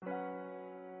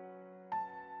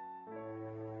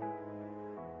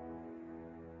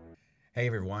Hey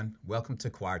everyone, welcome to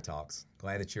Choir Talks.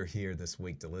 Glad that you're here this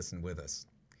week to listen with us.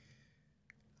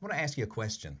 I want to ask you a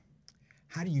question.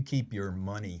 How do you keep your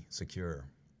money secure?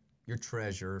 Your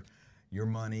treasure, your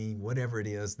money, whatever it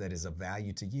is that is of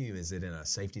value to you. Is it in a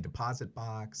safety deposit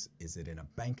box? Is it in a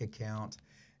bank account?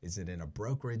 Is it in a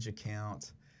brokerage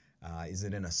account? Is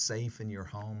it in a safe in your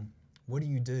home? What do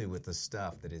you do with the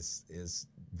stuff that is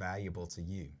valuable to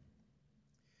you?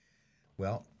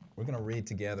 Well, we're going to read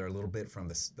together a little bit from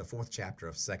the fourth chapter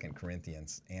of Second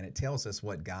Corinthians, and it tells us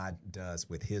what God does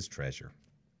with his treasure.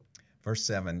 Verse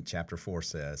 7, chapter 4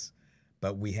 says,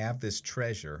 "But we have this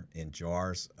treasure in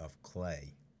jars of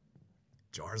clay."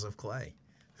 Jars of clay.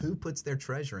 Who puts their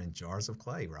treasure in jars of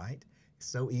clay, right? It's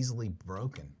so easily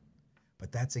broken.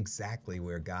 But that's exactly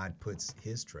where God puts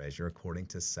his treasure according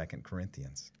to Second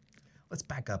Corinthians. Let's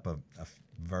back up a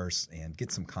verse and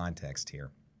get some context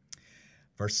here.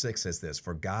 Verse 6 says this,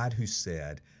 "For God who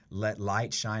said, 'Let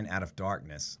light shine out of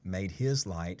darkness,' made his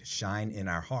light shine in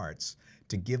our hearts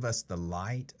to give us the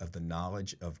light of the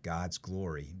knowledge of God's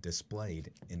glory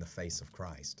displayed in the face of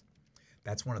Christ."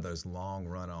 That's one of those long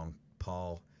run-on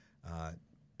Paul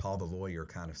the lawyer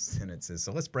kind of sentences.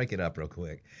 So let's break it up real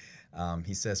quick.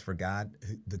 He says, "For God,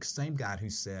 the same God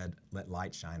who said, 'Let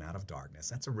light shine out of darkness.'"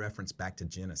 That's a reference back to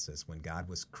Genesis when God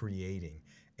was creating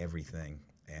everything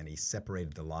and he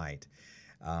separated the light.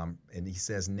 And he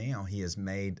says, now he has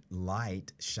made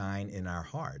light shine in our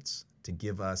hearts to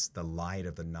give us the light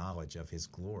of the knowledge of his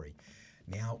glory.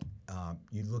 Now,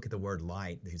 you look at the word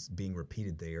light that's being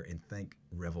repeated there and think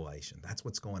revelation. That's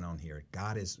what's going on here.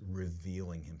 God is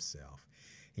revealing himself.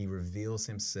 He reveals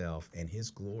himself and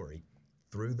his glory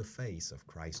through the face of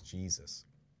Christ Jesus.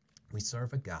 We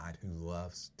serve a God who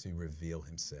loves to reveal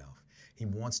himself. He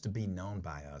wants to be known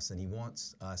by us, and he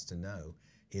wants us to know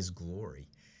his glory,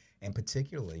 and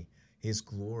particularly his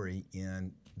glory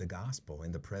in the gospel,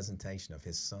 in the presentation of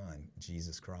his son,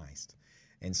 Jesus Christ.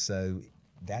 And so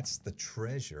that's the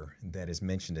treasure that is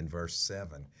mentioned in verse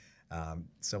 7.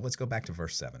 So let's go back to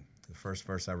verse 7. The first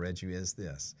verse I read you is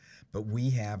this, "But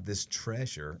we have this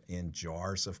treasure in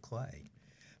jars of clay."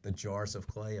 The jars of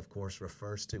clay, of course,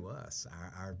 refers to us,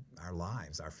 our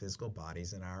lives, our physical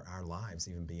bodies, and our lives,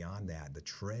 even beyond that. The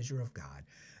treasure of God,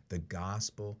 the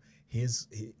gospel,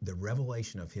 the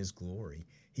revelation of his glory,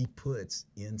 he puts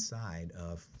inside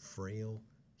of frail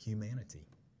humanity.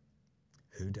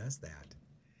 Who does that?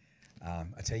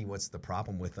 I tell you what's the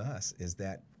problem with us is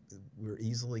that we're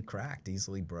easily cracked,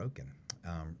 easily broken.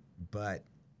 But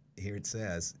here it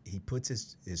says, he puts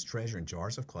his treasure in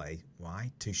jars of clay.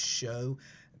 Why? To show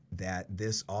that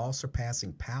this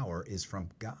all-surpassing power is from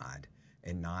God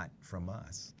and not from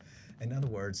us. In other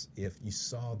words, if you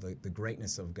saw the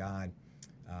greatness of God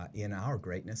in our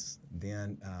greatness,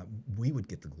 then we would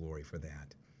get the glory for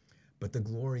that. But the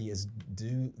glory is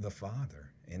due the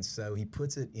Father. And so he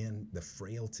puts it in the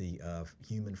frailty of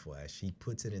human flesh. He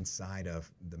puts it inside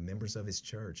of the members of his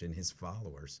church and his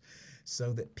followers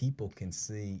so that people can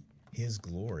see his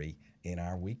glory in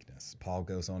our weakness. Paul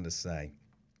goes on to say,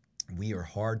 "We are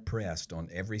hard pressed on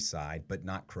every side, but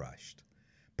not crushed,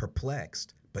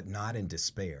 perplexed, but not in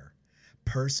despair,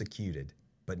 persecuted,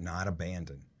 but not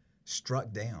abandoned,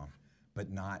 struck down, but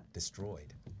not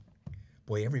destroyed."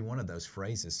 Boy, every one of those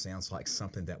phrases sounds like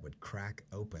something that would crack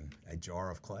open a jar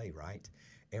of clay, right?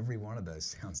 Every one of those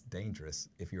sounds dangerous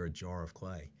if you're a jar of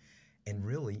clay. And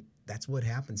really, that's what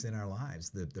happens in our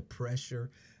lives. The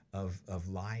pressure of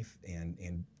life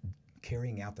and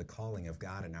carrying out the calling of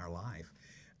God in our life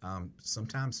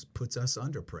sometimes puts us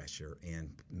under pressure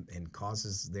and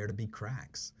causes there to be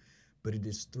cracks. But it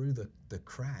is through the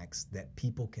cracks that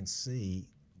people can see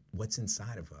what's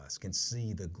inside of us, can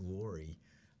see the glory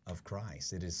of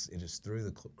Christ. It is through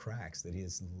the cracks that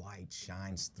his light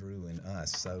shines through in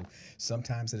us. So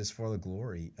sometimes it is for the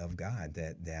glory of God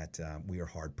that we are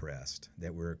hard pressed,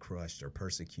 that we're crushed or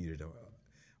persecuted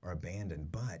or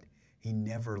abandoned. But he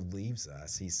never leaves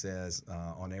us. He says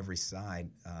on every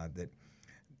side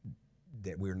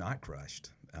that we're not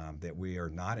crushed, that we are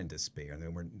not in despair,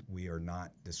 that we are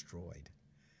not destroyed,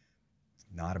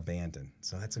 not abandoned.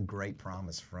 So that's a great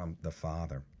promise from the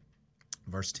Father.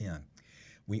 Verse 10,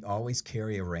 "We always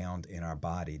carry around in our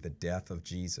body the death of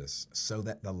Jesus, so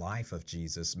that the life of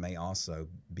Jesus may also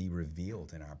be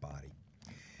revealed in our body."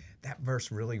 That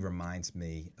verse really reminds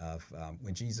me of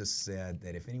when Jesus said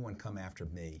that if anyone come after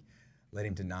me, let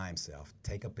him deny himself,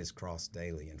 take up his cross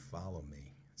daily, and follow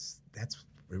me.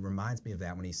 It reminds me of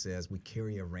that when he says we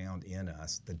carry around in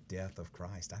us the death of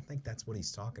Christ. I think that's what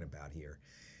he's talking about here.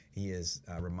 He is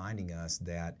reminding us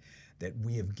that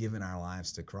we have given our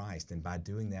lives to Christ, and by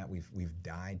doing that, we've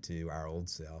died to our old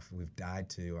self. We've died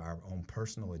to our own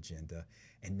personal agenda,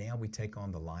 and now we take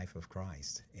on the life of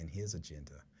Christ and His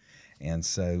agenda. And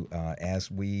so, as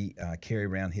we carry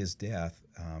around His death,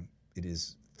 it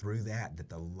is through that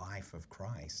the life of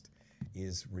Christ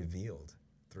is revealed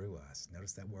through us.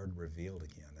 Notice that word revealed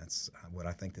again. That's what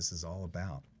I think this is all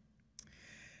about.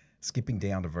 Skipping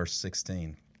down to verse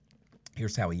 16,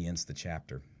 here's how he ends the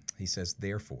chapter. He says,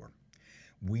 "Therefore,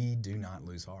 we do not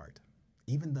lose heart.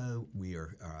 Even though we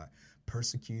are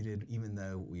persecuted, even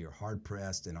though we are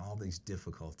hard-pressed in all these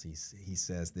difficulties," he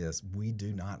says this, "we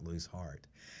do not lose heart.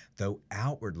 Though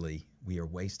outwardly we are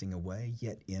wasting away,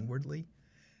 yet inwardly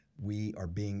we are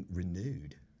being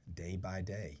renewed day by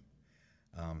day."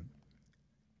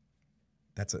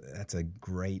 That's a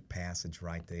great passage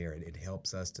right there. It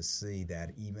helps us to see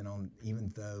that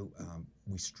even though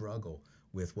we struggle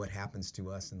with what happens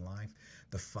to us in life,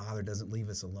 the Father doesn't leave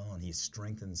us alone. He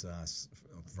strengthens us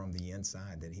from the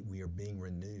inside, that we are being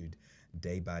renewed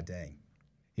day by day.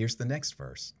 Here's the next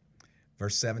verse.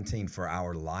 Verse 17, "For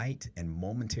our light and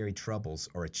momentary troubles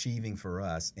are achieving for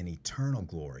us an eternal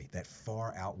glory that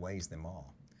far outweighs them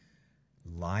all."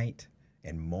 Light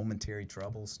and momentary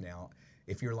troubles. Now,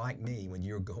 if you're like me, when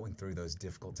you're going through those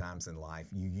difficult times in life,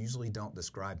 you usually don't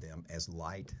describe them as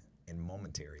light and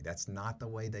momentary. That's not the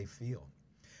way they feel.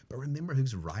 But remember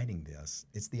who's writing this.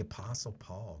 It's the Apostle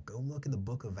Paul. Go look in the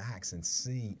book of Acts and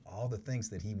see all the things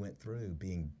that he went through,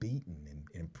 being beaten and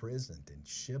imprisoned and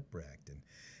shipwrecked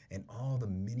and all the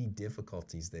many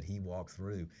difficulties that he walked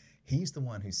through. He's the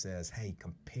one who says, hey,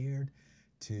 compared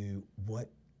to what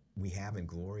we have in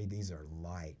glory, these are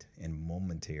light and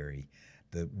momentary.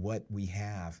 What we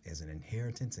have as an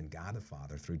inheritance in God the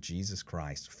Father through Jesus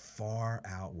Christ far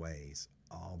outweighs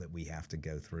all that we have to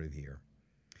go through here.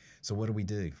 So what do we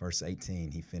do? Verse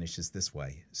 18, he finishes this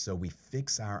way. "So we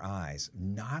fix our eyes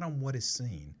not on what is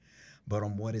seen, but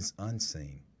on what is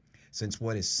unseen. Since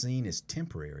what is seen is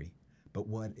temporary, but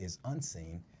what is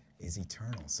unseen is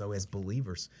eternal." So as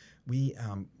believers, we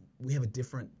have a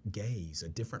different gaze, a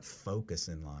different focus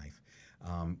in life.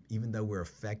 Even though we're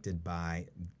affected by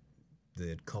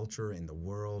the culture and the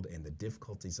world and the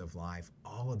difficulties of life,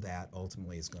 all of that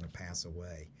ultimately is going to pass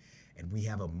away. And we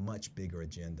have a much bigger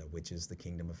agenda, which is the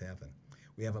kingdom of heaven.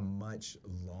 We have a much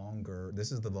longer,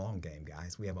 this is the long game,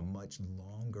 guys. We have a much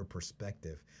longer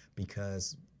perspective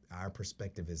because our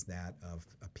perspective is that of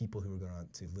people who are going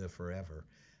to live forever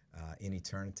in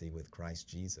eternity with Christ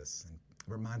Jesus. And it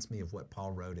reminds me of what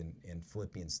Paul wrote in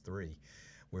Philippians 3,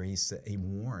 where he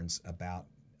warns about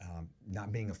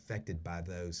not being affected by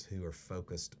those who are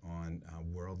focused on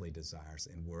worldly desires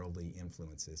and worldly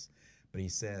influences. But he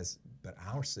says, but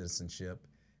our citizenship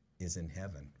is in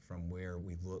heaven, from where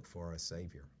we look for a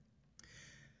Savior.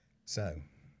 So,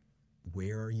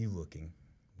 where are you looking?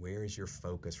 Where is your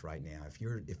focus right now? If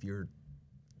you're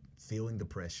feeling the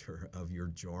pressure of your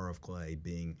jar of clay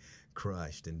being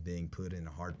crushed and being put in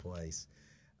a hard place,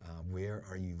 where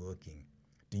are you looking?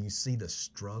 Do you see the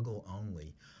struggle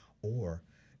only, or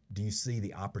do you see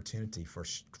the opportunity for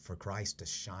Christ to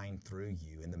shine through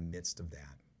you in the midst of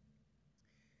that?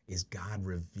 Is God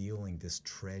revealing this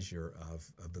treasure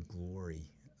of the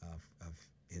glory of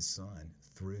His Son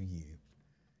through you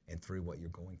and through what you're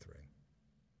going through?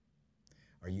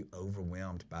 Are you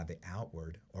overwhelmed by the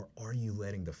outward, or are you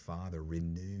letting the Father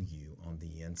renew you on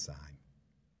the inside?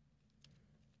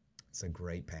 It's a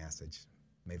great passage.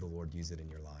 May the Lord use it in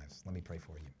your lives. Let me pray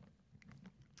for you.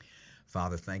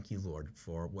 Father, thank you, Lord,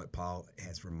 for what Paul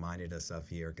has reminded us of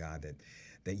here, God,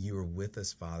 that you are with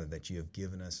us, Father, that you have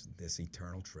given us this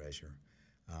eternal treasure,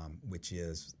 which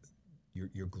is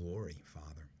your glory,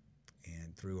 Father.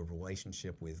 And through a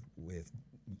relationship with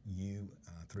you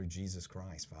through Jesus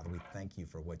Christ, Father, we thank you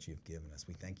for what you've given us.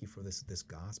 We thank you for this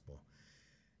gospel.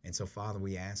 And so, Father,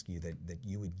 we ask you that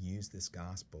you would use this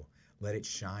gospel. Let it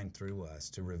shine through us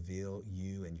to reveal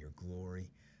you and your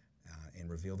glory, and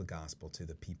reveal the gospel to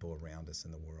the people around us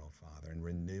in the world, Father. And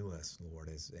renew us, Lord,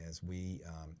 as we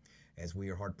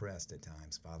are hard-pressed at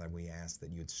times. Father, we ask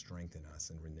that you would strengthen us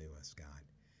and renew us, God.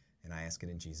 And I ask it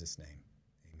in Jesus' name.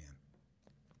 Amen.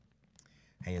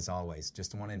 Hey, as always,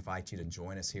 just want to invite you to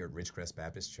join us here at Ridgecrest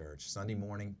Baptist Church, Sunday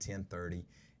morning, 10:30,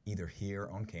 either here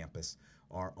on campus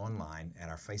or online at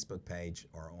our Facebook page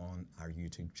or on our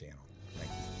YouTube channel.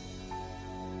 Thank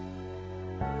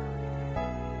you.